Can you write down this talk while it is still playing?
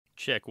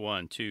Check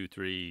 1, 2,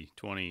 3,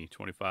 20,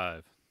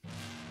 25.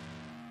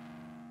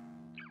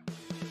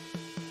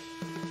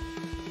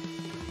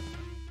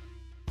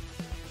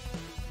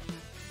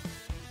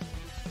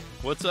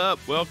 What's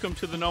up? Welcome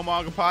to the No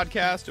Manga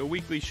Podcast, a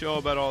weekly show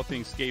about all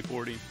things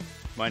skateboarding.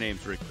 My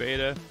name's Rick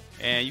Beta,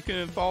 and you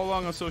can follow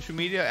along on social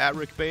media at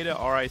Rick Beta,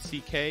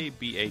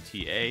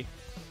 RICKBATA.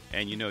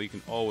 And you know you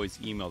can always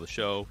email the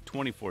show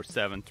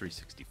 24/7,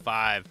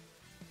 365,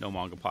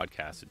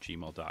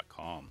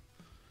 nomangapodcast@gmail.com.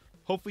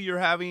 Hopefully you're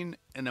having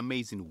an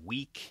amazing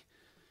week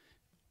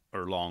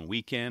or long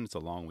weekend. It's a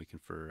long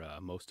weekend for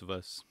most of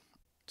us.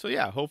 So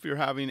yeah, hope you're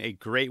having a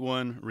great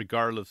one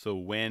regardless of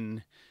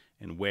when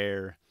and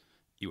where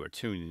you are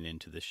tuning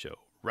into this show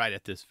right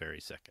at this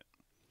very second.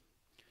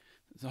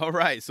 All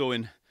right, so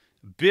in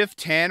Biff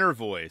Tanner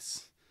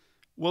voice,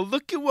 well,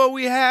 look at what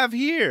we have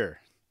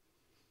here.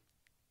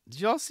 Did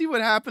y'all see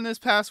what happened this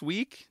past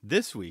week?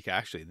 This week,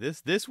 actually.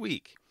 This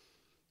week.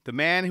 The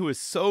man who is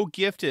so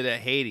gifted at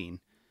hating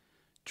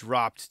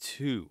dropped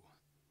 2.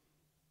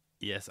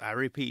 Yes, I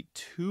repeat,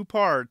 2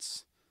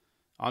 parts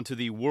onto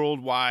the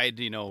worldwide,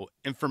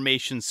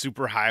 information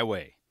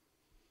superhighway.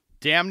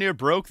 Damn near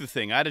broke the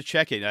thing. I had to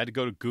check it. I had to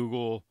go to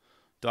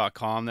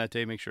google.com that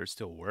day, make sure it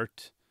still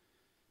worked.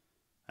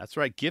 That's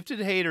right.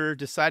 Gifted Hater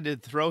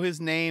decided to throw his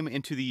name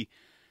into the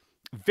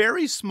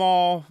very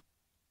small,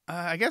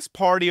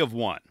 party of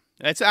 1.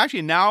 It's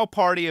actually now a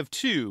party of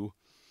 2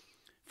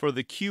 for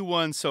the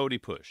Q1 SOTY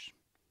push.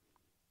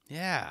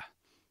 Yeah.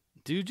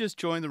 Dude just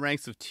joined the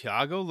ranks of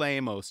Tiago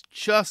Lemos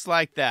just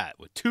like that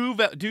with 2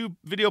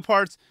 video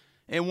parts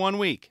in 1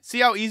 week. See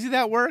how easy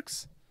that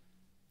works?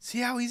 See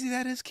how easy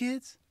that is,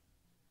 kids?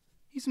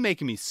 He's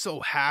making me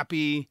so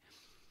happy,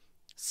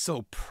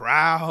 so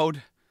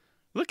proud.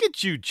 Look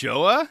at you,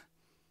 Joa.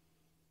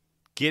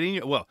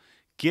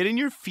 Getting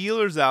your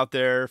feelers out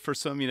there for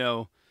some,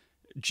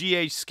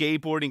 GH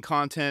skateboarding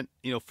content,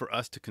 for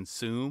us to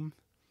consume.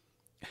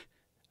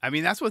 I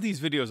mean, that's what these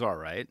videos are,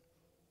 right?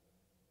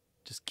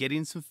 Just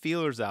getting some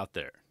feelers out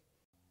there.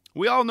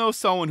 We all know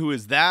someone who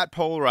is that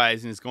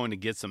polarizing is going to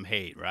get some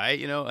hate, right?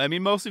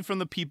 Mostly from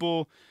the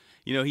people,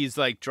 he's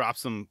like dropped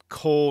some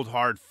cold,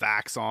 hard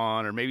facts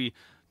on, or maybe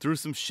threw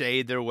some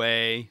shade their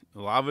way.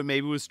 A lot of it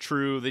maybe was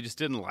true. They just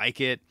didn't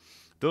like it.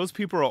 Those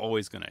people are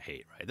always going to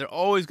hate, right? They're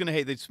always going to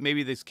hate.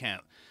 Maybe they just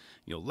can't,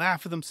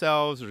 laugh at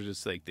themselves, or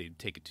just like they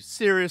take it too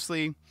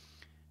seriously,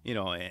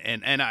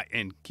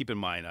 and keep in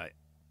mind, I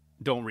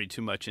don't read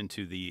too much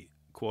into the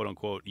quote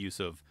unquote use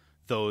of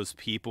those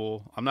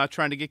people. I'm not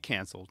trying to get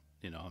canceled.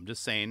 I'm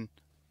just saying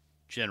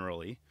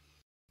generally.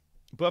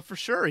 But for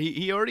sure,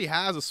 he already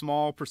has a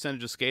small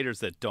percentage of skaters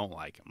that don't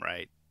like him,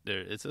 right?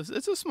 It's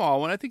a small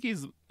one. I think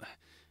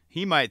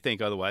he might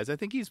think otherwise. I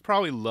think he's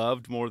probably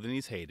loved more than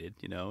he's hated,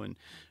 and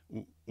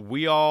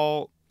we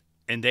all,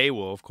 and they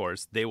will, of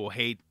course, they will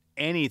hate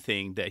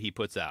anything that he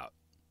puts out,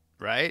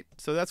 right?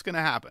 So that's going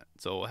to happen.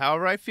 So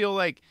however, I feel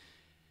like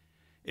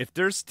if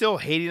they're still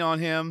hating on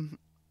him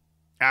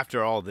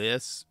after all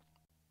this,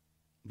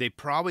 they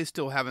probably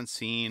still haven't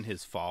seen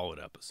his Fallout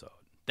episode.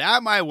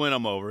 That might win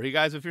him over. Hey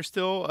guys, if you're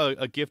still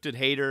a gifted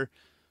hater,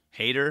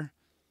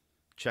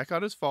 check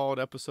out his Fallout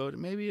episode.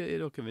 Maybe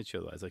it'll convince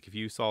you otherwise. Like if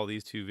you saw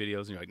these 2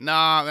 videos and you're like,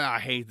 nah, man, I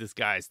hate this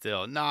guy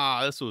still.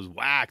 Nah, this was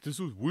whack. This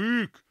was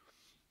weak.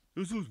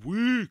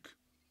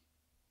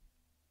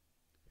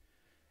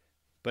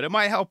 But it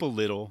might help a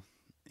little.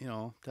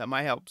 That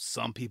might help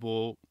some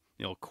people,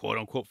 quote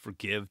unquote,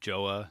 forgive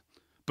Joa.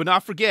 But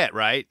not forget,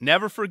 right?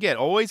 Never forget.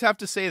 Always have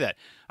to say that.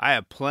 I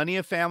have plenty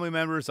of family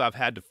members I've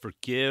had to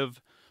forgive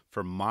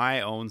for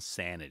my own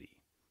sanity.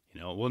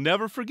 We'll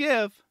never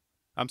forgive.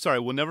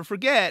 We'll never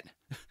forget.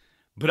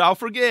 But I'll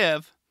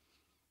forgive.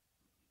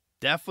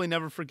 Definitely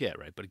never forget,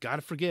 right? But you got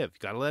to forgive. You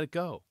got to let it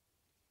go.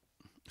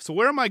 So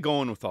where am I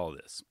going with all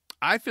this?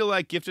 I feel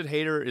like Gifted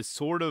Hater is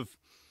sort of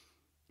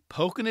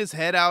poking his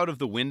head out of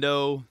the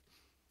window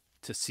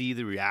to see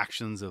the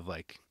reactions of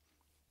like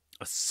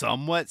a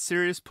somewhat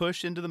serious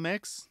push into the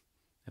mix,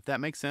 if that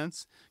makes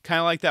sense. Kind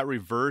of like that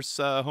reverse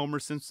Homer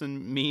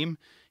Simpson meme.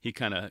 He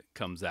kind of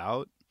comes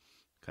out,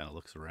 kind of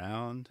looks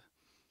around,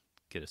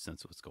 get a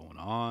sense of what's going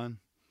on.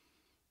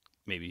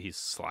 Maybe he's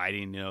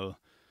sliding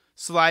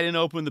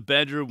open the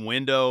bedroom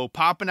window,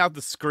 popping out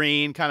the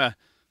screen, kind of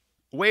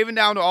waving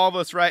down to all of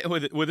us, right,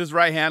 with his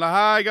right hand.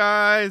 Hi,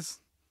 guys.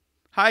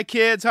 Hi,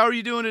 kids. How are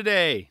you doing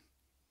today?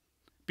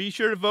 Be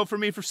sure to vote for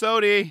me for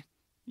SOTY.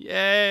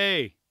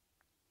 Yay.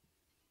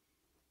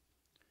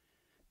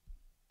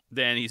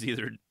 Then he's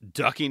either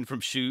ducking from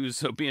shoes,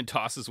 so being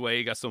tossed his way.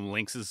 He got some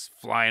lynxes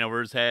flying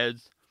over his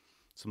head,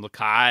 some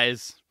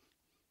lacais,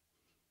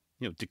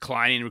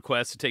 declining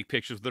requests to take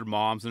pictures with their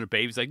moms and their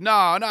babies. Like, no,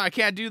 I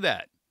can't do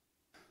that.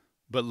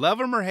 But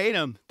love him or hate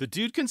him, the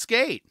dude can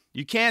skate.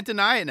 You can't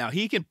deny it now.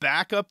 He can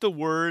back up the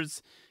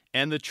words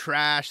and the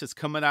trash that's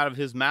coming out of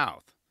his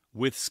mouth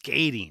with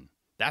skating.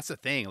 That's the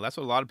thing. That's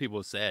what a lot of people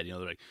have said. They're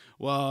like,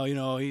 well,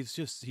 he's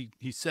just,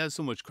 he says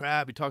so much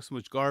crap. He talks so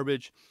much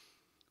garbage.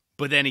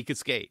 But then he could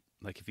skate.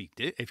 Like if he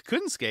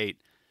couldn't skate,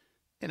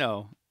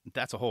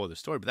 that's a whole other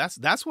story. But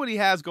that's what he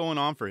has going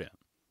on for him.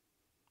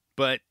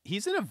 But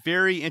he's in a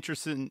very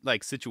interesting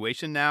like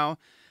situation now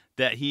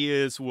that he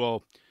is,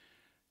 well,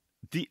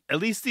 at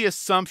least the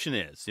assumption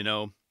is,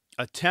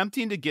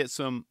 attempting to get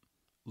some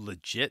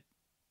legit,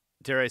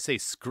 dare I say,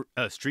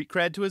 street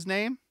cred to his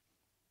name,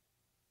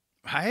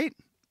 right?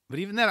 But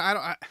even then,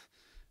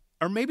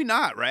 or maybe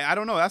not, right? I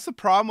don't know. That's the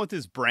problem with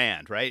his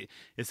brand, right?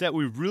 Is that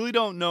we really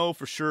don't know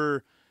for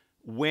sure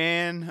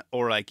when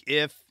or like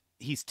if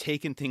he's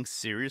taking things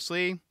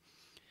seriously.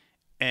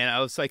 And I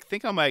was like,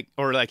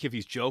 or like if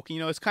he's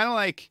joking, it's kind of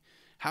like,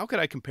 how could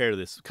I compare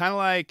this? Kind of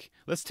like,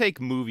 let's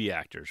take movie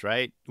actors,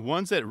 right?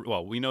 Ones that,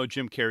 well, we know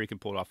Jim Carrey can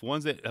pull it off.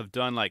 Ones that have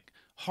done like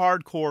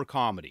hardcore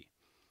comedy,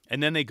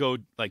 and then they go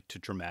like to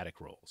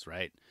dramatic roles,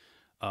 right?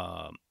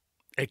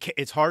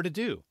 It's hard to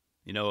do.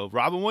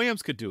 Robin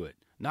Williams could do it.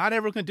 Not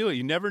everyone can do it.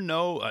 You never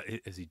know.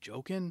 Is he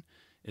joking?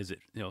 Is it,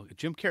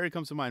 Jim Carrey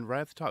comes to mind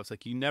right at the top. It's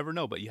like, you never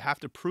know, but you have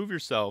to prove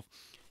yourself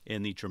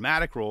in the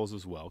dramatic roles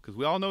as well. Because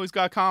we all know he's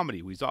got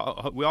comedy. We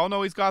all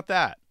know he's got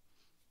that.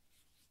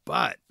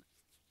 But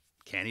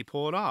can he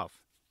pull it off?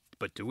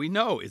 But do we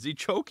know? Is he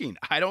choking?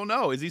 I don't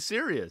know. Is he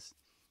serious?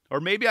 Or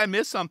maybe I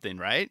missed something,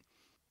 right?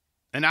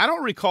 And I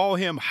don't recall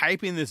him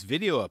hyping this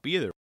video up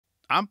either.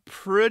 I'm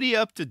pretty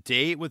up to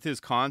date with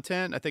his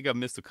content. I think I've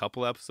missed a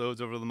couple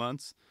episodes over the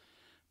months.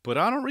 But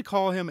I don't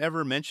recall him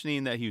ever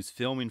mentioning that he was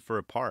filming for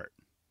a part.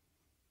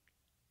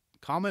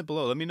 Comment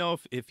below. Let me know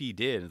if he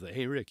did. It's like,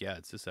 hey, Rick, yeah,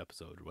 it's this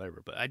episode or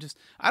whatever. But I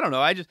don't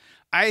know.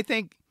 I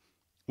think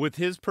with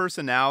his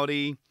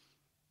personality,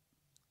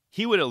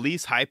 he would at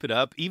least hype it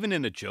up, even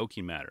in a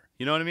joking matter.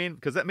 You know what I mean?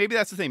 Because maybe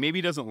that's the thing. Maybe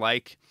he doesn't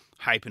like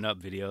hyping up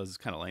videos. It's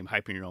kind of lame,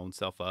 hyping your own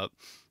self up.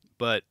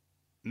 But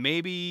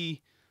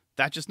maybe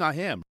that's just not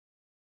him.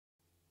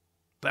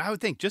 But I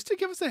would think, just to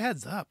give us a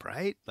heads up,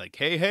 right? Like,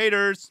 hey,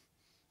 haters,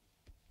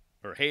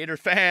 or hater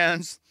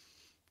fans,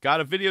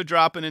 got a video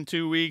dropping in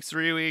 2 weeks,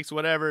 3 weeks,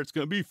 whatever. It's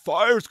going to be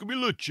fire. It's going to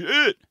be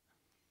legit.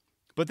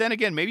 But then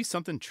again, maybe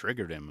something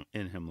triggered him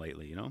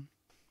lately,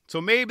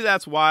 So maybe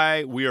that's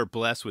why we are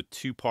blessed with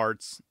 2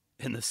 parts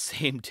in the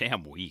same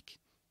damn week.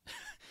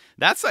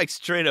 That's like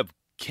straight up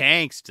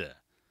gangsta.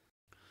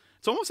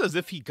 It's almost as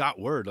if he got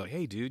word, like,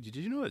 hey, dude, did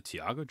you know that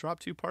Tiago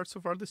dropped 2 parts so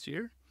far this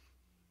year?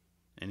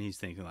 And he's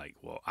thinking like,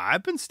 well,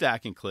 I've been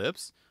stacking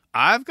clips.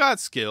 I've got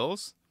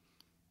skills.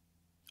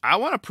 I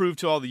want to prove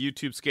to all the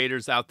YouTube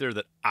skaters out there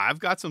that I've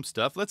got some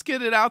stuff. Let's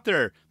get it out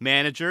there,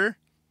 manager.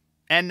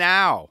 And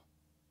now.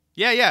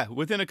 Yeah,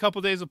 within a couple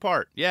days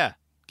apart. Yeah,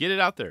 get it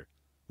out there.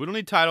 We don't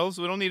need titles.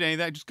 We don't need any of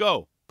that. Just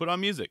go. Put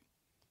on music.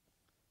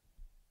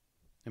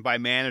 And by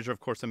manager, of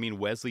course, I mean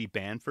Wesley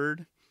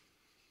Banford.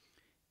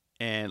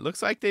 And it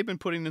looks like they've been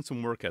putting in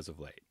some work as of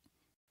late.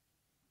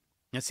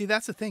 Now, see,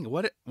 that's the thing.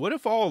 What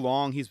if all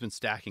along he's been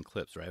stacking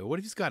clips, right? What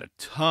if he's got a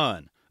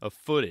ton of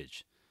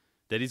footage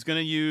that he's going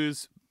to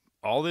use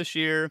all this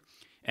year,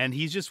 and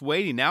he's just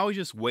waiting. Now he's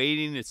just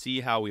waiting to see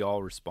how we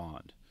all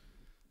respond.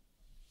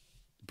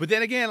 But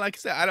then again, like I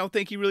said, I don't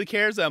think he really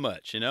cares that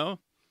much,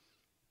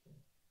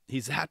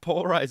 He's that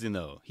polarizing,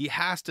 though. He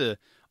has to,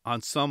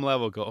 on some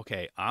level, go,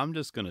 okay, I'm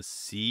just going to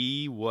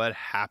see what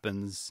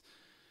happens.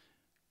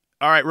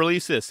 All right,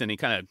 release this. And he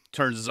kind of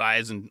turns his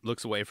eyes and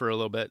looks away for a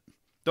little bit.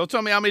 Don't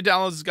tell me how many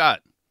downloads it's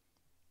got.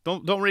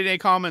 Don't read any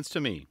comments to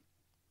me.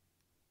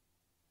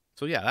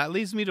 So yeah, that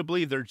leads me to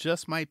believe there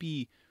just might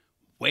be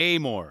way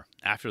more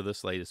after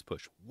this latest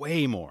push.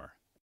 Way more.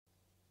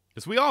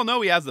 Because we all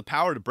know he has the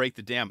power to break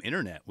the damn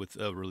internet with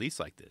a release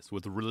like this.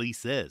 With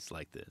releases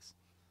like this.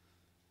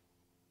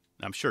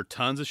 I'm sure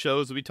tons of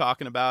shows will be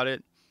talking about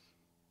it.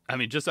 I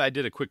mean, I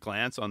did a quick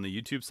glance on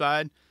the YouTube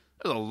side.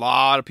 There's a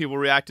lot of people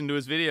reacting to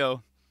his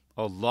video.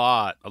 A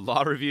lot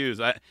of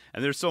reviews. And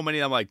there's so many,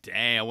 I'm like,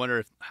 dang, I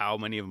wonder how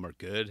many of them are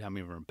good, how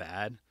many of them are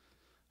bad,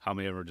 how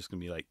many of them are just going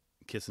to be like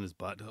kissing his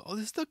butt. Oh,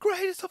 this is the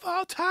greatest of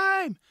all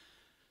time.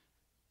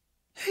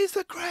 He's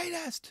the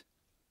greatest.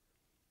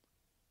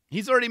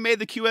 He's already made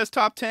the QS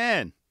top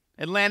 10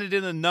 and landed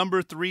in the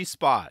number 3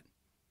 spot.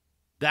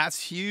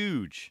 That's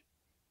huge.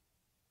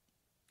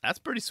 That's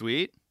pretty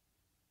sweet.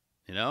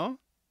 So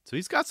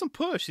he's got some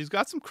push. He's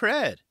got some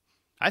cred.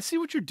 I see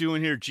what you're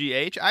doing here,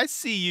 GH. I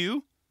see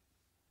you.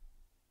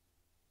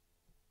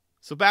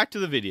 So back to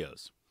the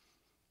videos.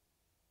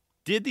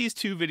 Did these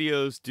 2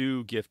 videos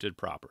do Gifted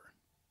proper?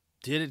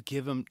 Did it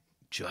give him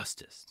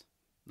justice?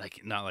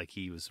 Not like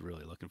he was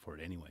really looking for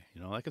it anyway.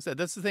 Like I said,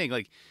 that's the thing.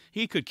 Like,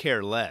 he could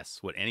care less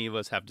what any of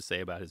us have to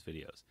say about his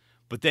videos.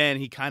 But then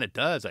he kind of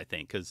does, I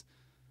think, because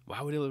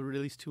why would he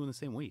release 2 in the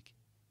same week?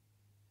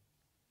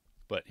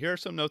 But here are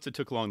some notes I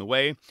took along the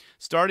way.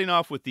 Starting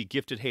off with the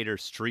Gifted Hater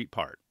street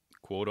part,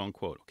 quote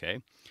unquote,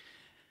 okay?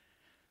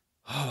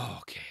 Oh,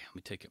 okay, let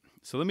me take it.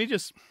 So I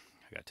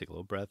got to take a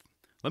little breath.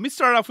 Let me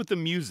start off with the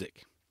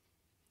music.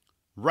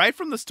 Right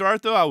from the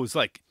start, though, I was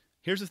like,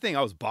 here's the thing.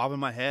 I was bobbing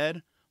my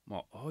head.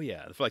 Well, oh,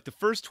 yeah. For like the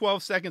first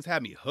 12 seconds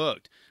had me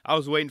hooked. I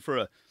was waiting for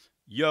a,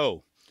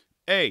 yo,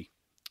 hey,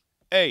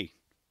 and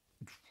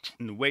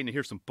waiting to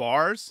hear some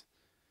bars.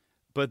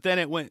 But then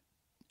it went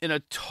in a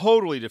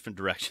totally different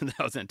direction than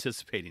I was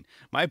anticipating.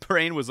 My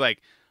brain was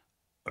like,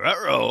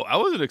 uh-oh, I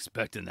wasn't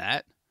expecting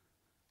that.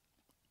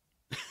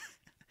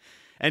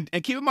 And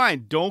keep in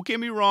mind, don't get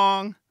me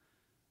wrong,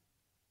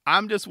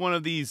 I'm just one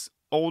of these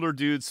older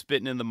dudes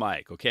spitting in the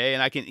mic, okay?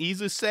 And I can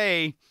easily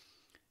say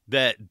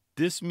that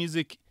this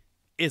music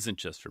isn't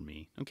just for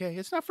me, okay?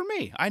 It's not for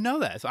me. I know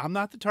that. So I'm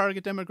not the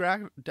target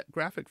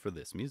demographic for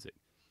this music.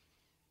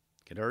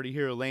 I could already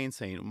hear Elaine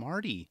saying,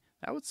 Marty,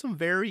 that was some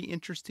very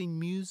interesting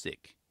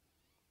music.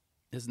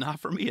 It's not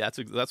for me. That's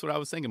what I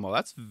was thinking. Well,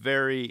 that's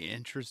very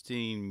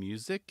interesting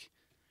music.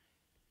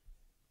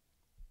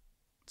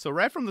 So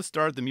right from the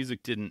start, the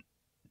music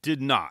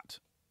did not,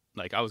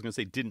 like I was going to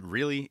say didn't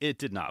really, it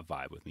did not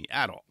vibe with me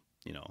at all,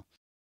 you know.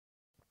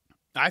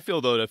 I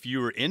feel, though, that if you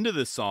were into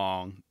this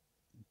song,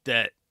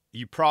 that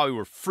you probably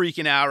were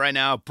freaking out right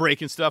now,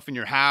 breaking stuff in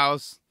your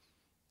house,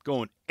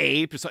 going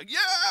ape. It's like, yeah,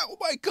 oh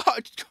my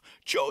God,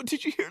 Joe,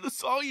 did you hear the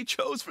song you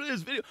chose for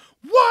this video?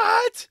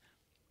 What?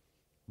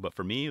 But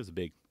for me, it's a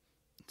big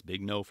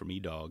no for me,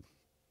 dog.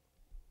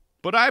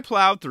 But I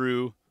plowed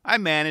through. I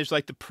managed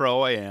like the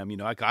pro I am. You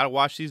know, I got to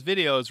watch these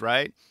videos,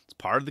 right? It's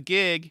part of the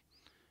gig.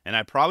 And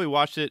I probably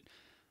watched it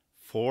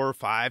 4 or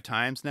 5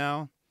 times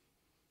now.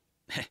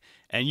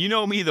 And you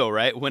know me, though,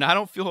 right? When I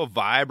don't feel a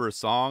vibe or a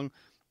song,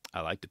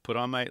 I like to put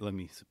on my, let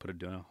me put it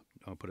down.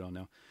 I'll put it on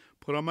now.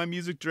 Put on my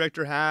music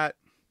director hat.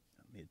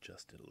 Let me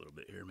adjust it a little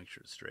bit here, make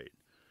sure it's straight.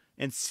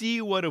 And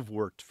see what have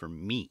worked for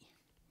me.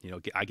 You know,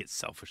 I get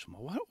selfish.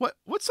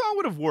 What song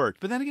would have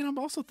worked? But then again, I'm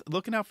also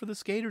looking out for the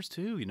skaters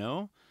too, you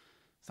know?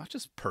 It's not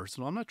just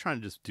personal. I'm not trying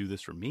to just do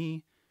this for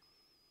me.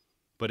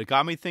 But it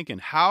got me thinking,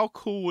 how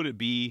cool would it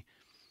be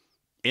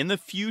in the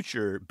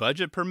future,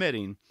 budget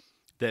permitting,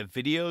 that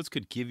videos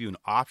could give you an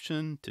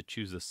option to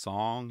choose a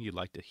song you'd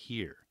like to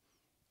hear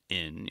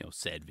in, you know,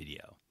 said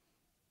video.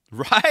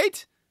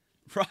 Right?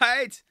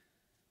 Right?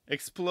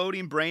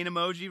 Exploding brain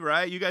emoji,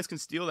 right? You guys can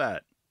steal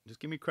that. Just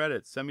give me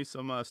credit. Send me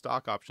some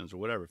stock options or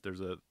whatever if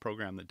there's a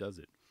program that does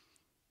it.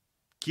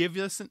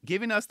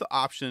 Giving us the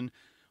option,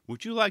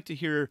 would you like to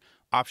hear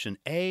option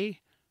A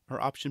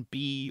or option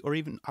B or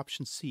even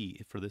option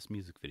C for this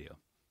music video?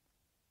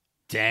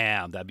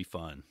 Damn, that'd be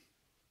fun.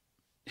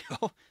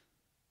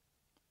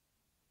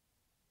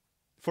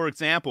 For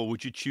example,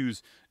 would you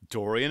choose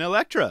Dorian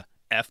Electra,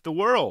 F the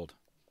World?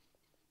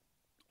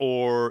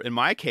 Or in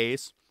my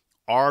case,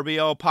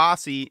 RBL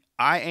Posse,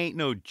 I Ain't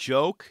No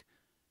Joke,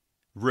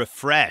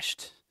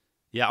 Refreshed.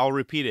 Yeah, I'll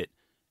repeat it.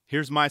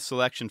 Here's my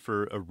selection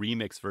for a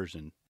remix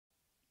version.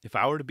 If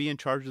I were to be in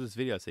charge of this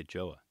video, I'd say,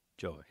 Joa,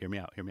 hear me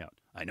out.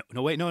 I know.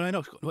 No, wait,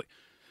 no. Wait.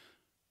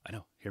 I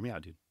know. Hear me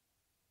out, dude.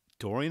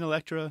 Dorian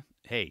Electra,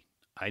 hey,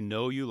 I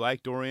know you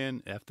like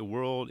Dorian, F the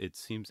World. It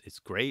seems it's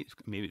great.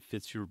 Maybe it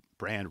fits your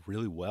brand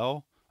really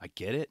well. I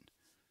get it.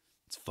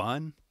 It's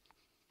fun.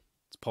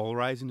 It's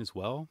polarizing as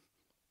well.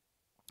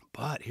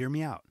 But hear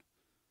me out.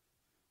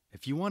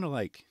 If you want to,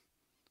 like,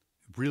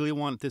 really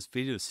want this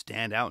video to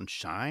stand out and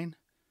shine,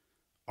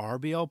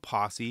 RBL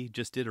Posse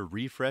just did a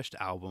refreshed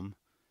album.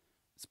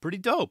 It's pretty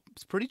dope.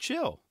 It's pretty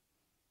chill.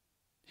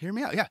 Hear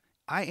me out. Yeah,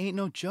 I Ain't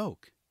No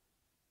Joke.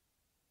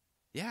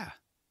 Yeah,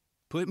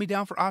 put me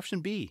down for option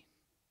B.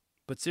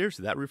 But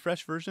seriously, that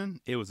refreshed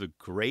version, it was a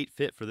great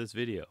fit for this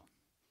video.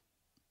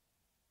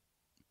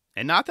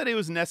 And not that it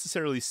was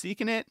necessarily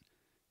seeking it.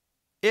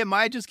 It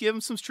might just give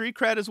him some street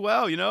cred as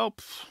well, you know?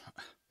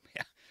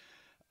 Yeah,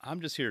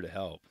 I'm just here to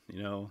help,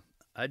 you know?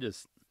 I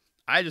just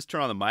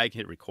turn on the mic and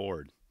hit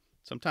record.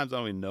 Sometimes I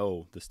don't even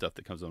know the stuff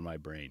that comes on my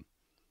brain.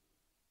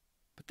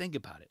 But think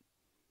about it.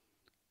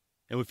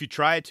 And if you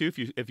try it too,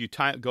 if you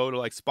go to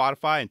like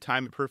Spotify and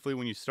time it perfectly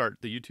when you start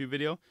the YouTube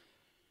video,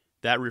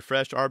 that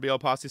refreshed RBL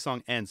Posse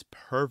song ends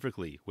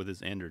perfectly with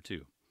his ender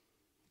too.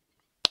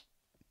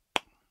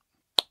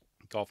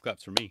 Golf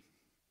claps for me.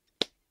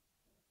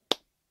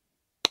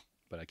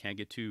 But I can't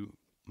get too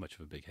much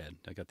of a big head.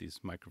 I got these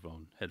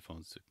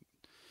headphones.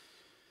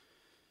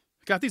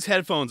 I got these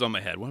headphones on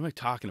my head. What am I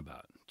talking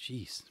about?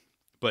 Jeez.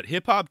 But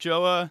Hip Hop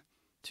Joa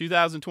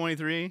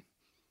 2023,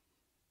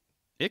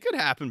 it could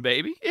happen,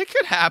 baby. It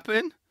could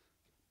happen.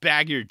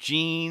 Bag your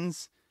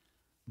jeans,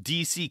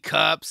 DC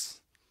cups,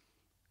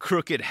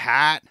 crooked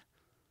hat,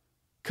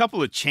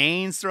 couple of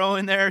chains thrown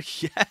in there.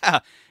 Yeah.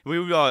 We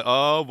would be like,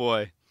 oh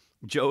boy.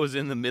 Joe is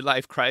in the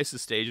midlife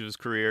crisis stage of his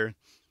career.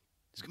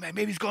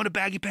 Maybe he's going to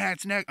baggy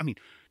pants next. I mean,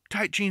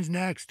 tight jeans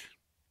next.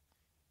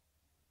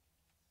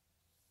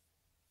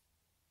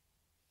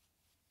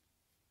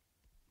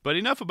 But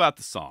enough about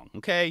the song,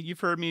 okay? You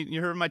heard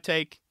my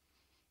take.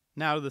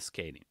 Now to the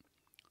skating.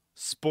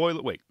 Spoiler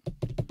alert.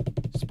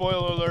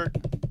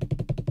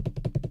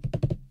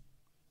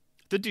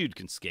 The dude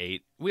can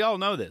skate. We all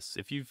know this.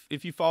 If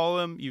you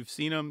follow him, you've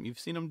seen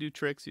him do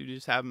tricks. You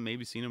just haven't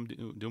maybe seen him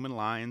do them in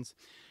lines.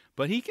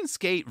 But he can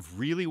skate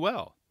really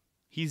well.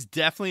 He's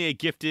definitely a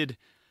gifted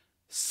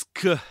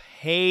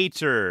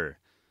SkHater.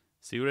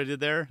 See what I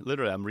did there?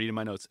 Literally, I'm reading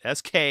my notes.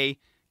 SK,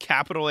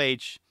 capital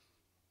H,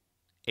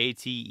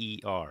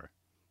 ATER.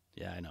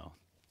 Yeah, I know.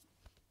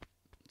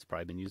 It's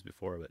probably been used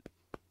before, but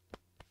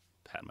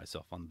pat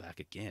myself on the back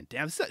again.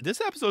 Damn,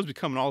 this episode's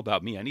becoming all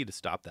about me. I need to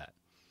stop that.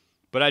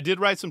 But I did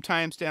write some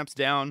timestamps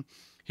down.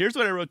 Here's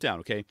what I wrote down,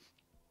 okay?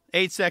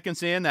 8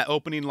 seconds in, that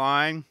opening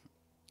line.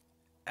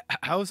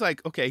 I was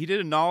like, okay, he did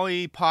a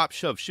nollie, pop,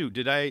 shove, shoot.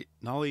 Did I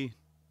nollie?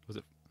 Was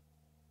it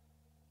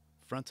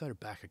front side or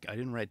back? I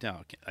didn't write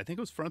down. I think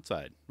it was front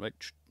side, right?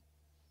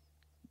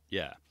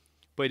 Yeah.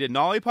 But he did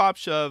nollie, pop,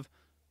 shove,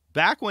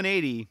 back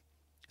 180,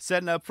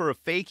 setting up for a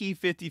fakie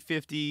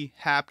 50-50,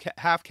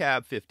 half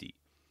cab 50.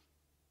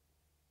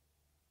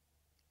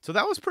 So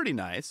that was pretty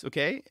nice,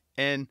 okay?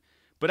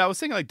 But I was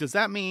thinking, like, does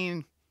that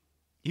mean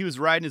he was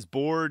riding his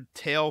board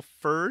tail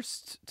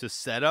first to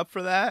set up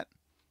for that?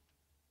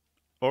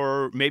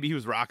 Or maybe he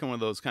was rocking one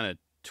of those kind of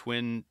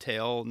twin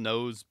tail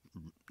nose,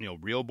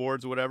 real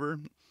boards or whatever.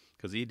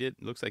 Because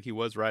looks like he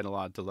was riding a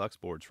lot of deluxe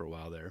boards for a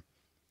while there.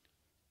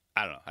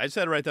 I don't know. I just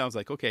had it right down. I was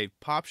like, okay,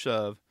 pop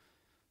shove,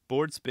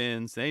 board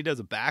spins. Then he does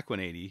a back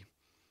 180.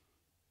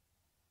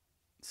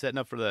 Setting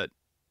up for that,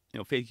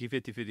 fakie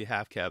 50-50,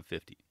 half cab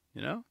 50,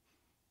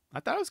 I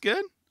thought it was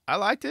good. I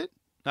liked it.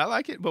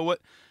 But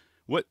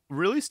what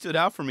really stood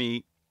out for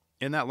me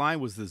in that line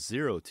was the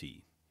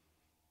 0T.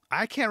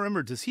 I can't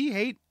remember. Does he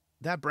hate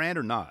that brand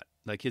or not?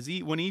 Like,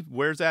 when he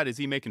wears that, is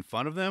he making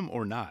fun of them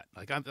or not?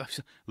 Like, I'm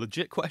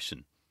legit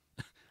question.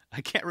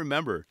 I can't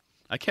remember.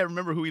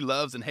 Who he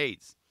loves and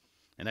hates.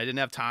 And I didn't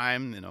have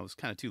time, and I was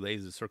kind of too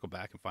lazy to circle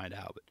back and find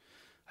out. But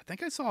I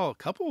think I saw a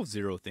couple of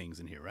 0 things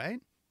in here,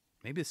 right?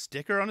 Maybe a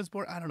sticker on his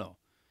board. I don't know.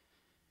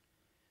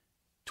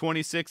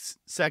 26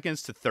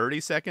 seconds to 30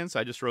 seconds.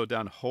 I just wrote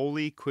down,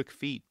 holy quick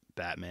feet,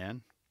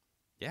 Batman.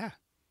 Yeah.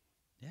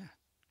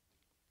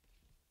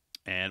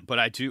 But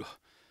I do,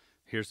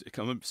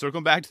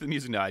 circling back to the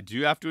music now, I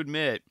do have to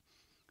admit,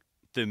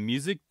 the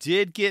music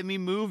did get me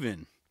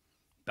moving.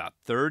 About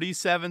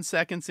 37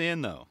 seconds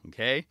in, though,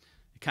 okay?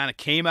 It kind of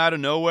came out of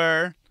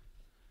nowhere.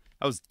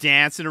 I was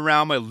dancing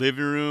around my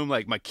living room,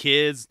 like my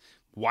kids,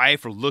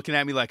 wife were looking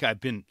at me like I've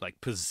been,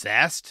 like,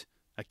 possessed.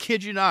 I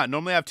kid you not.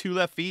 Normally I have 2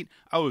 left feet.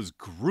 I was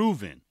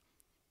grooving.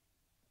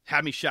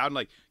 Had me shouting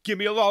like, give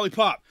me a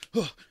lollipop.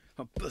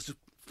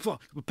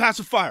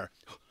 Pacifier.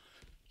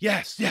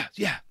 Yes,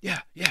 yeah.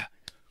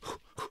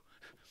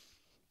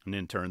 And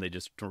in turn, they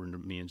just turned to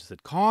me and just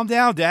said, calm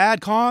down,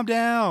 Dad, calm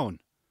down.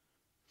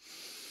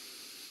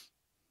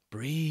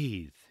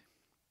 Breathe.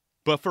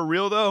 But for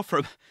real, though,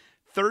 from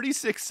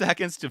 36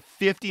 seconds to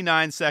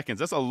 59 seconds,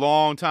 that's a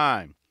long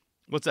time.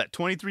 What's that,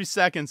 23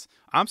 seconds?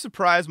 I'm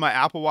surprised my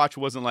Apple Watch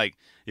wasn't like,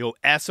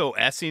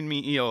 SOSing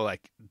me,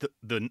 like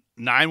the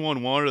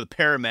 911 or the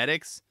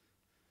paramedics.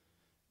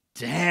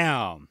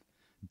 Damn.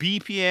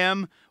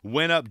 BPM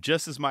went up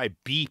just as my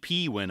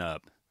BP went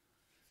up.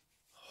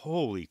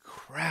 Holy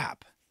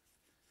crap.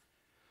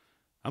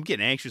 I'm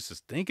getting anxious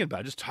just thinking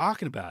about it, just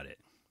talking about it.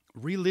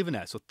 Reliving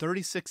that. So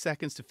 36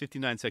 seconds to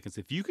 59 seconds.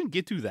 If you can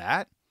get through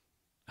that,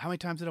 how many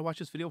times did I watch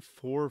this video?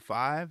 4 or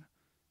 5?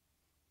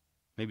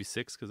 Maybe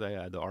 6 because I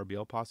had the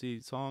RBL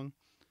Posse song.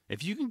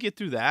 If you can get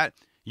through that,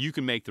 you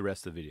can make the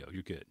rest of the video.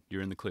 You're good.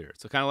 You're in the clear.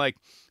 So kind of like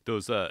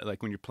those,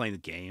 like when you're playing the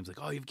games, like,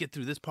 oh, you get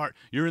through this part,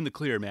 you're in the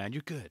clear, man.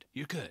 You're good.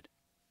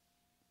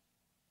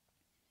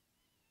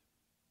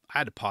 I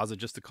had to pause it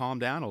just to calm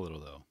down a little,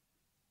 though.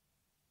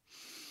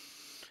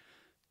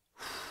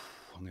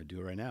 I'm going to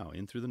do it right now.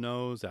 In through the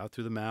nose, out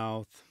through the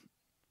mouth.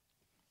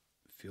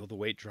 Feel the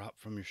weight drop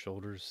from your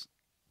shoulders.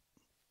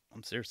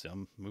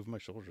 I'm moving my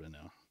shoulders right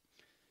now.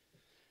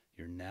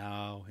 You're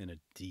now in a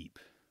deep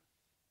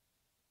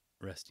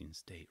resting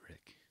state,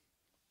 Rick.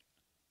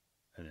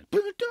 And then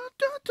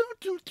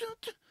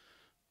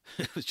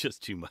it was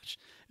just too much.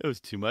 It was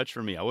too much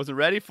for me. I wasn't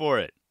ready for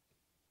it.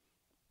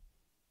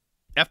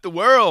 F the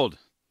world.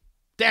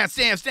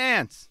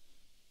 Dance.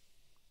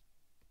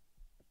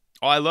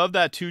 Oh, I love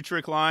that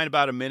 2-trick line,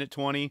 about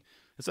 1:20.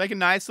 It's like a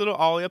nice little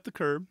ollie up the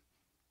curb,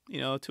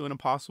 to an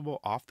impossible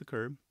off the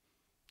curb.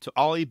 To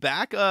ollie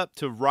back up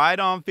to right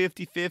on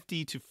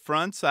 50-50 to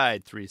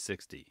frontside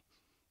 360.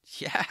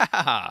 Yeah,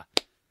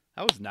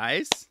 that was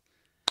nice.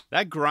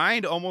 That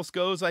grind almost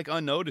goes like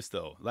unnoticed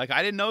though. Like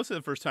I didn't notice it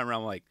the first time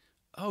around. I'm like,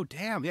 oh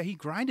damn, yeah, he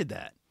grinded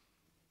that.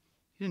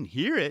 You didn't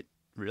hear it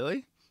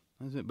really,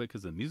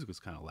 because the music was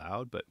kind of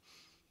loud, but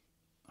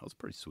that was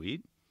pretty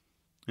sweet.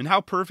 And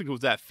how perfect was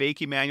that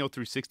fakie manual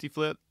 360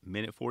 flip?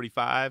 1:45.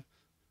 I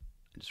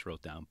just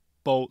wrote down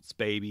bolts,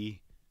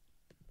 baby,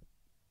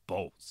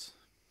 bolts.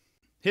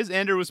 His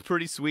ender was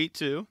pretty sweet,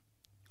 too.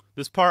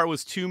 This part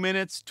was 2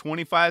 minutes,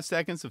 25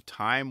 seconds of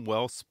time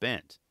well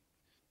spent.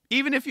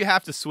 Even if you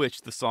have to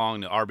switch the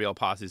song to RBL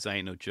Posse's I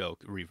Ain't No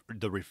Joke,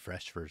 the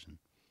refreshed version.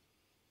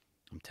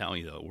 I'm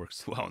telling you, though, it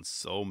works well on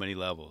so many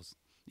levels.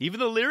 Even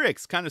the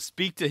lyrics kind of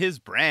speak to his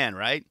brand,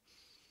 right?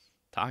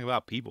 Talking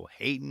about people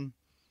hating.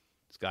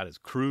 He's got his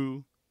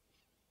crew.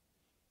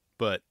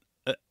 But,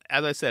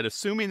 as I said,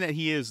 assuming that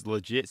he is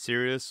legit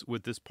serious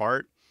with this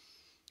part,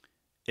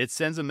 it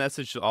sends a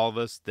message to all of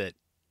us that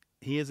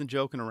he isn't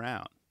joking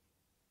around.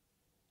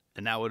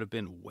 And that would have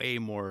been way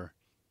more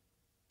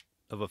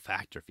of a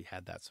factor if he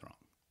had that song.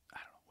 I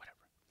don't know, whatever.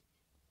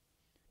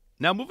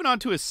 Now, moving on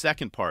to his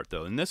second part,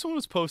 though. And this one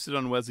was posted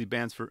on Wesley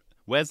Banford's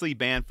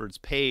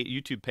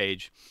YouTube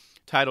page,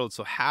 titled,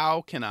 So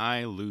How Can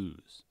I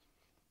Lose?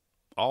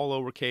 All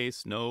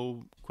lowercase,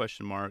 no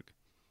question mark.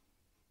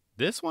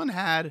 This one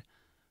had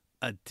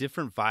a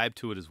different vibe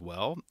to it as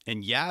well.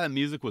 And yeah, the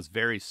music was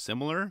very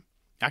similar.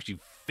 Actually,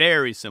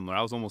 very similar.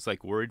 I was almost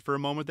like worried for a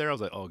moment there. I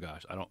was like, oh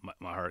gosh,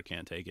 my heart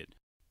can't take it.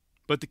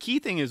 But the key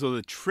thing is, though,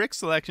 the trick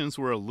selections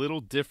were a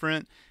little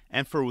different.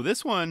 And for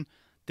this one,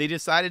 they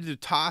decided to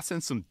toss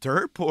in some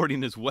dirt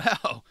boarding as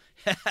well.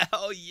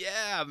 Hell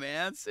yeah,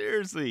 man.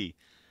 Seriously.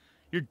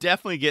 You're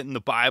definitely getting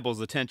the Bible's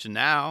attention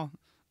now.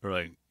 Or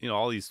like,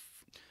 all these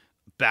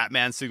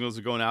Batman signals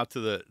are going out to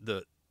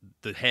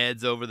the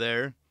heads over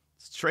there.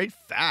 Straight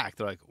fact.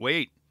 They're like,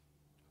 wait.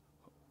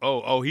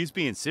 Oh, he's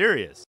being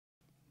serious.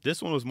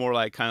 This one was more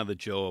like kind of the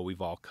Joe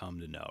we've all come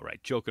to know,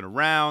 right? Joking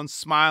around,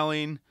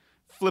 smiling,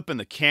 flipping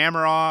the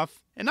camera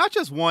off. And not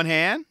just one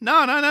hand.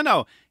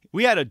 No.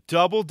 We had a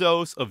double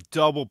dose of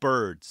double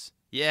birds.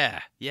 Yeah.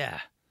 I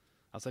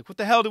was like, what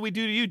the hell did we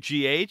do to you,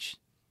 GH?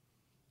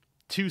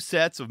 2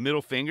 sets of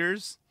middle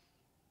fingers?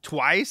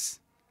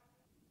 Twice?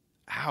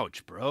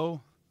 Ouch,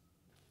 bro.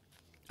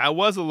 I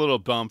was a little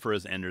bummed for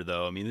his ender,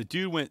 though. I mean, the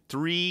dude went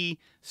 3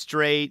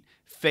 straight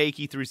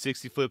fakey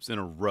 360 flips in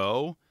a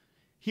row.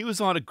 He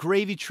was on a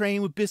gravy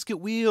train with biscuit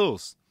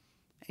wheels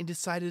and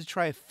decided to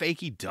try a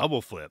fakey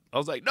double flip. I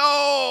was like,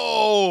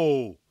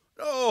 no!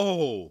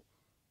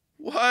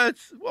 What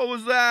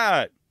was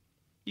that?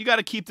 You got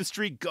to keep the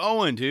streak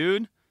going,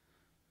 dude.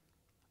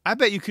 I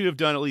bet you could have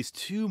done at least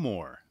 2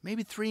 more,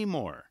 maybe 3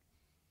 more.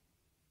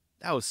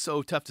 That was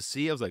so tough to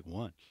see. I was like,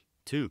 1,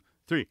 2,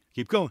 3.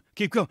 Keep going.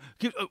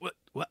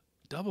 What?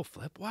 Double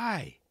flip?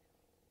 Why?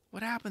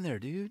 What happened there,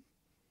 dude?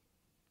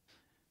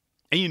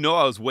 And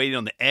I was waiting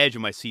on the edge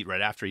of my seat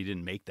right after he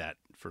didn't make that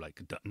for like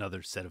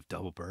another set of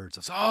double birds.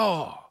 I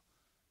was,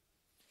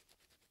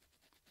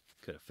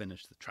 could have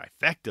finished the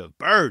trifecta of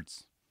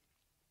birds.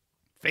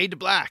 Fade to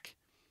black.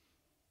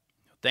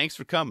 Thanks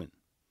for coming.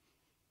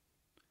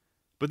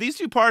 But these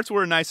 2 parts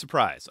were a nice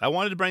surprise. I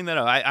wanted to bring that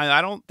up.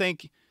 I don't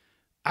think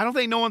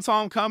no one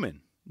saw him coming.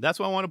 That's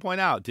what I want to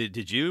point out.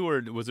 Did you,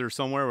 or was there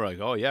somewhere where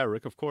like, oh yeah,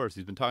 Rick, of course,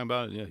 he's been talking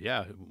about it.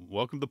 Yeah,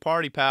 welcome to the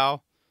party,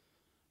 pal.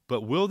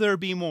 But will there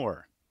be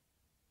more?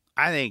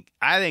 I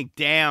think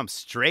damn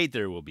straight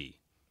there will be.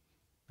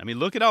 I mean,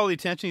 look at all the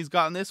attention he's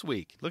gotten this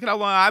week. Look at how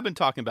long I've been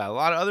talking about it. A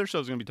lot of other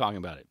shows are going to be talking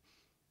about it.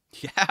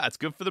 Yeah, it's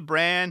good for the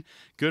brand,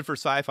 good for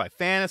sci-fi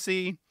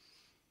fantasy.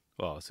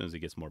 Well, as soon as he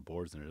gets more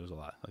boards in there's a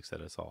lot. Like I said,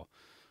 it's all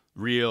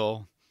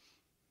real.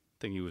 I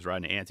think he was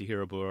riding an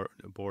anti-hero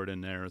board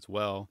in there as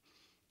well.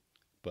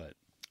 But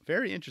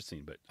very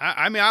interesting. But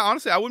I mean,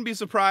 honestly, I wouldn't be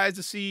surprised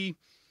to see,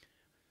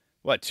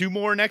 2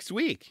 more next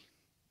week.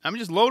 I mean,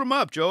 just load them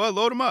up, Joa.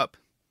 Load them up.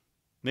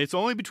 And it's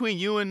only between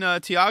you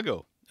and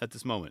Tiago at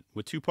this moment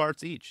with 2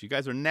 parts each. You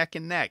guys are neck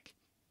and neck.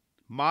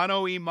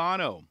 Mano y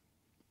mano.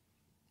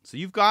 So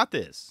you've got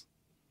this.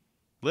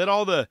 Let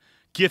all the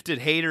gifted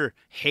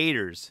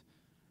haters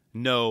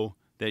know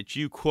that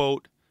you,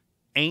 quote,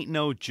 ain't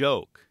no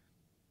joke.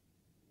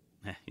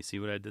 You see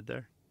what I did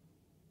there?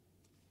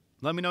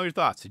 Let me know your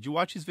thoughts. Did you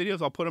watch these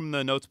videos? I'll put them in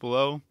the notes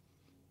below.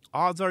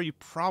 Odds are you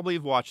probably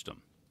have watched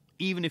them,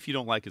 even if you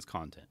don't like his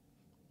content,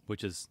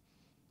 which is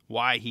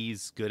why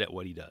he's good at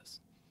what he does.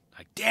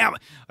 Like, damn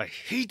it, I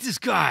hate this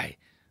guy.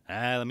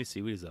 Let me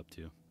see what he's up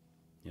to.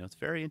 It's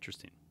very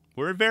interesting.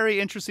 We're in very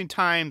interesting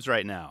times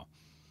right now.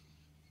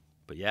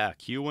 But yeah,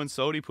 Q1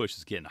 SOTY push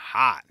is getting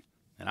hot,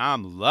 and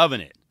I'm loving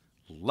it.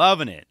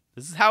 Loving it.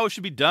 This is how it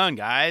should be done,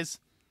 guys.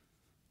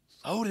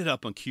 Load it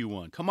up on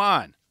Q1. Come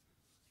on.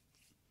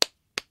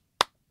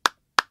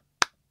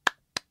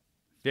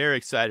 Very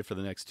excited for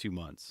the next 2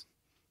 months.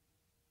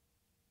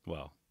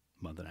 Well,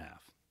 month and a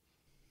half.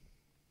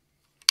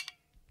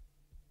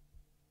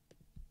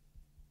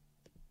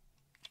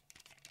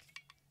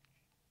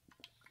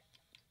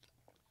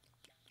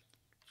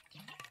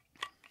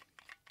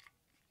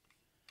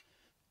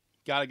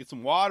 Gotta get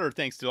some water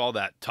thanks to all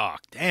that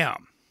talk.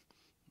 Damn.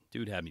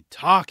 Dude had me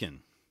talking.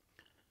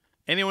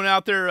 Anyone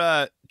out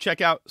there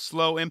check out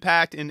Slow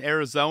Impact in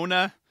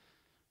Arizona?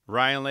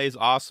 Ryan Lay's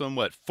awesome,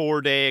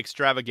 4-day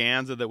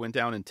extravaganza that went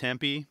down in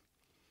Tempe.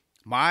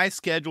 My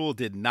schedule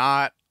did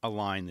not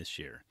align this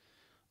year.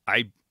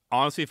 I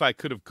honestly, if I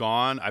could have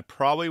gone, I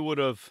probably would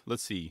have,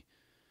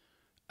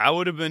 I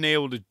would have been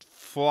able to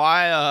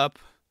fly up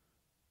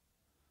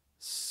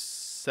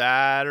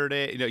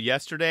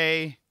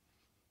yesterday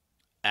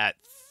at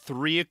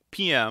 3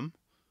 p.m.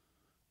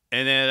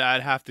 and then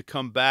I'd have to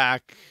come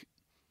back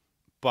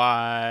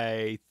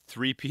by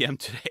 3 p.m.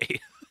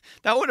 today.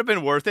 That would have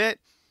been worth it.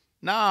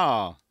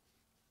 No.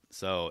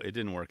 So it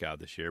didn't work out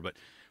this year. But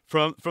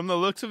from the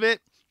looks of it,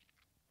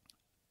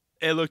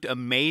 it looked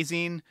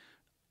amazing.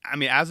 I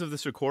mean, as of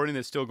this recording,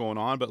 it's still going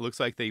on, but it looks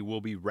like they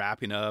will be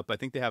wrapping up. I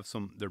think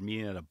they're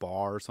meeting at a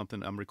bar or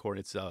something. I'm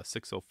recording. It's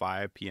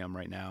 6:05 p.m.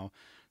 right now.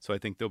 So I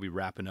think they'll be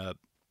wrapping up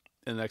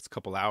in the next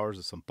couple hours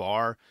at some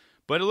bar.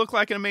 But it looked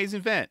like an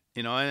amazing event,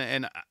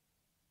 and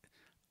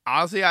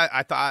honestly,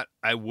 I thought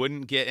I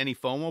wouldn't get any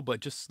FOMO,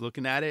 but just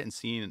looking at it and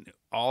seeing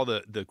all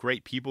the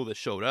great people that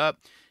showed up,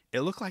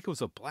 it looked like it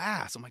was a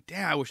blast. I'm like,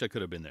 damn, I wish I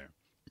could have been there.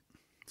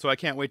 So I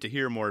can't wait to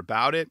hear more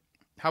about it.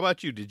 How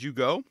about you? Did you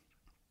go?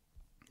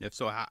 If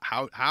so,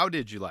 how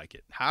did you like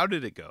it? How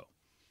did it go?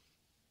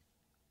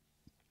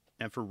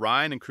 And for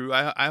Ryan and crew,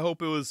 I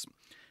hope it was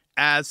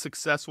as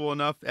successful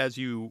enough as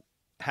you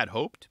had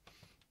hoped.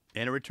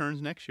 And it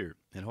returns next year.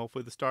 And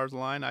hopefully the stars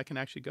align, I can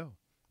actually go.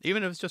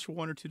 Even if it's just for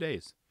 1 or 2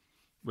 days.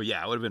 But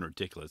yeah, it would have been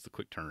ridiculous, the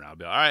quick turnaround. I'd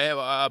be like, all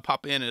right,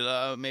 pop in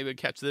and maybe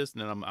catch this,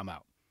 and then I'm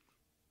out.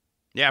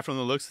 Yeah, from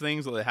the looks of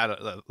things, they had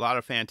a lot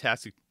of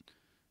fantastic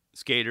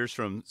skaters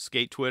from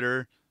skate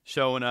Twitter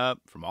showing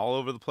up from all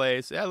over the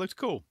place. Yeah, it looked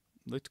cool.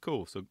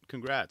 So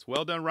congrats.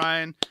 Well done,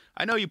 Ryan.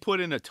 I know you put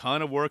in a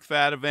ton of work for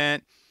that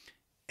event.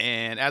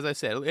 And as I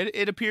said,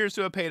 it appears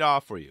to have paid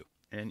off for you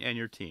and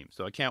your team.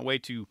 So I can't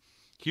wait to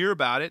hear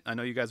about it. I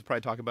know you guys will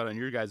probably talk about it on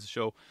your guys'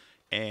 show.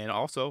 And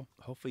also,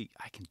 hopefully,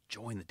 I can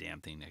join the damn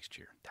thing next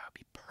year. That would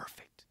be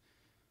perfect.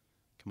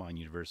 Come on,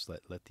 universe,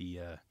 let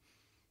the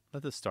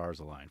stars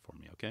align for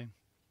me, okay?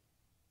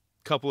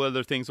 Couple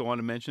other things I want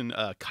to mention.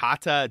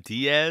 Cata,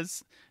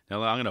 Diaz.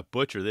 Now I'm gonna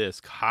butcher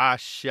this.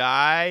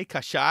 Cachai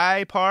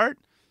part.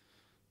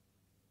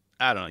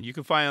 I don't know. You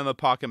can find it on the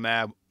Pocket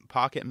Mac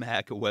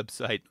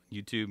website,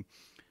 YouTube.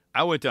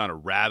 I went down a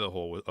rabbit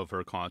hole of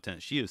her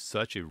content. She is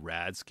such a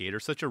rad skater,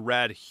 such a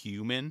rad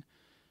human.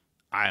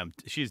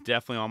 She's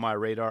definitely on my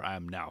radar. I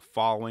am now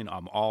following.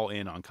 I'm all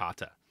in on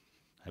Cata.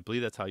 I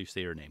believe that's how you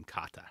say her name,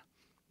 Cata.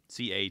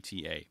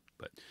 Cata.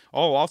 But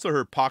also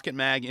her Pocket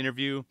Mag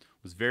interview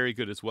was very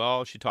good as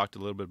well. She talked a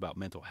little bit about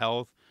mental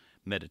health,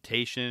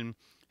 meditation,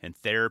 and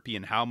therapy,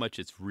 and how much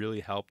it's really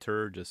helped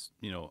her just,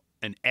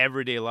 in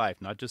everyday life,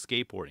 not just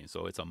skateboarding.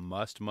 So it's a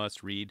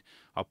must read.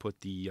 I'll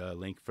put the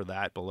link for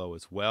that below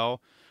as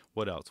well.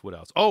 What else?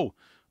 Oh,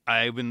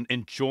 I've been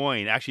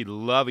enjoying, actually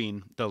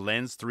loving the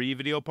LENZ 3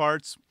 video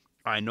parts.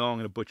 I know I'm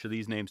going to butcher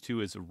these names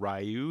too. Is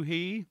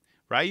Ryuhei,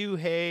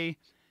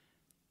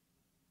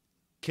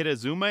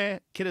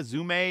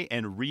 Kitazume,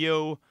 and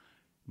Ryo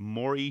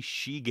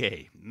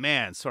Morishige.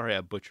 Man, sorry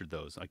I butchered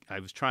those. I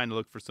was trying to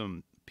look for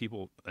some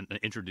people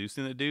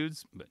introducing the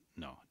dudes, but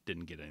no,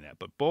 didn't get any of that.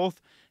 But both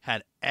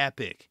had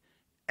epic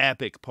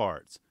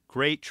parts.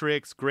 Great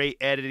tricks, great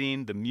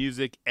editing, the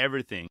music,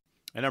 everything.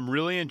 And I'm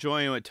really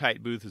enjoying what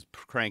Tight Booth is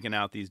cranking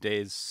out these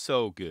days.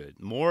 So good.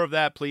 More of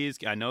that, please.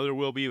 I know there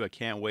will be, but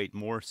can't wait.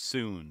 More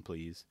soon,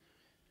 please.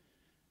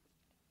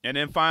 And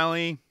then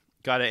finally,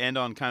 got to end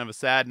on kind of a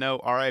sad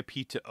note.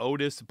 R.I.P. to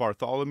Otis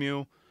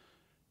Barthoulameu,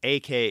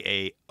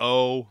 a.k.a.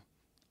 O.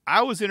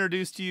 I was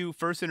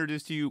first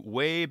introduced to you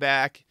way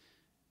back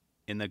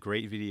in the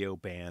great video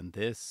band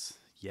This.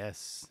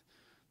 Yes.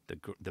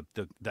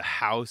 The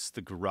house,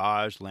 the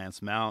garage,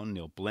 Lance Mountain,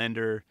 Neil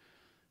Blender.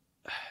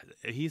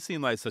 He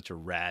seemed like such a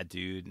rad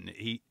dude,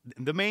 and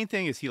the main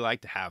thing is he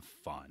liked to have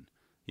fun,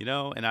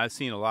 and I've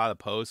seen a lot of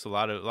posts, a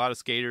lot of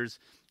skaters.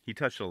 He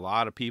touched a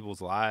lot of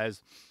people's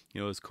lives.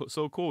 It's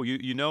so cool.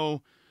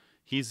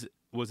 He's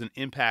was an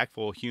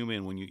impactful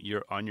human. When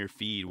you're on your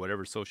feed,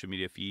 whatever social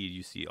media feed,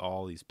 you see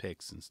all these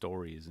pics and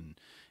stories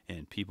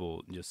and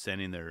people just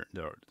sending their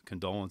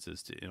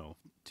condolences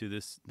to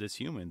this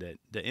human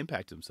that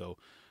impacted him. So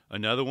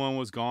another one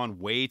was gone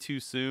way too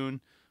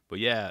soon. But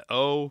yeah,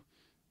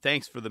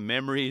 thanks for the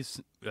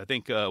memories. I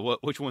think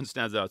which one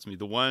stands out to me?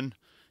 The one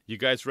you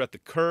guys were at the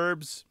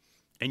curbs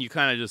and you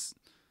kind of just,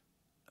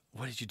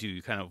 what did you do?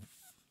 You kind of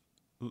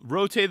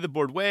rotated the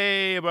board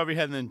way above your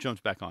head and then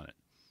jumped back on it.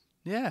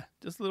 Yeah,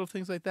 just little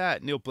things like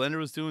that. Neil Blender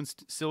was doing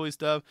silly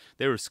stuff.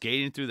 They were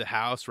skating through the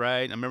house,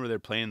 right? I remember they were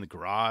playing in the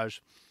garage.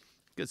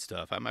 Good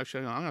stuff. I'm going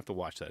to have to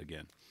watch that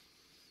again.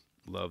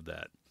 Love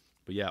that.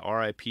 But yeah,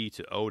 R.I.P.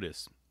 to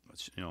Otis.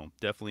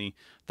 Definitely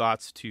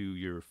thoughts to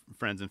your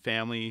friends and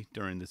family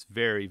during this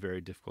very,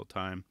 very difficult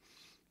time.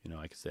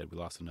 Like I said, we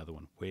lost another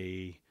one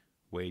way,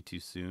 way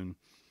too soon.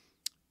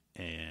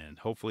 And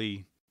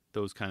hopefully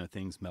those kind of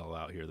things mellow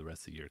out here the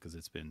rest of the year, because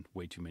it's been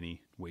way too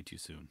many, way too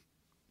soon.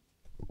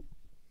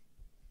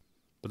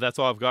 But that's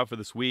all I've got for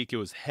this week. It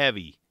was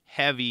heavy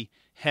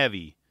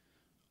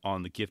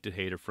on the gifted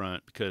hater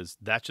front, because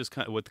that's just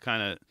kind of what the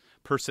kind of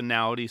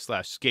personality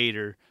 /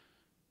 skater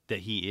that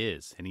he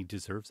is, and he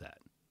deserves that.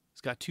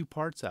 He's got 2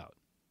 parts out.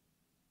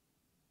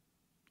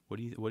 What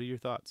are your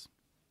thoughts?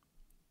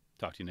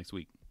 Talk to you next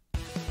week.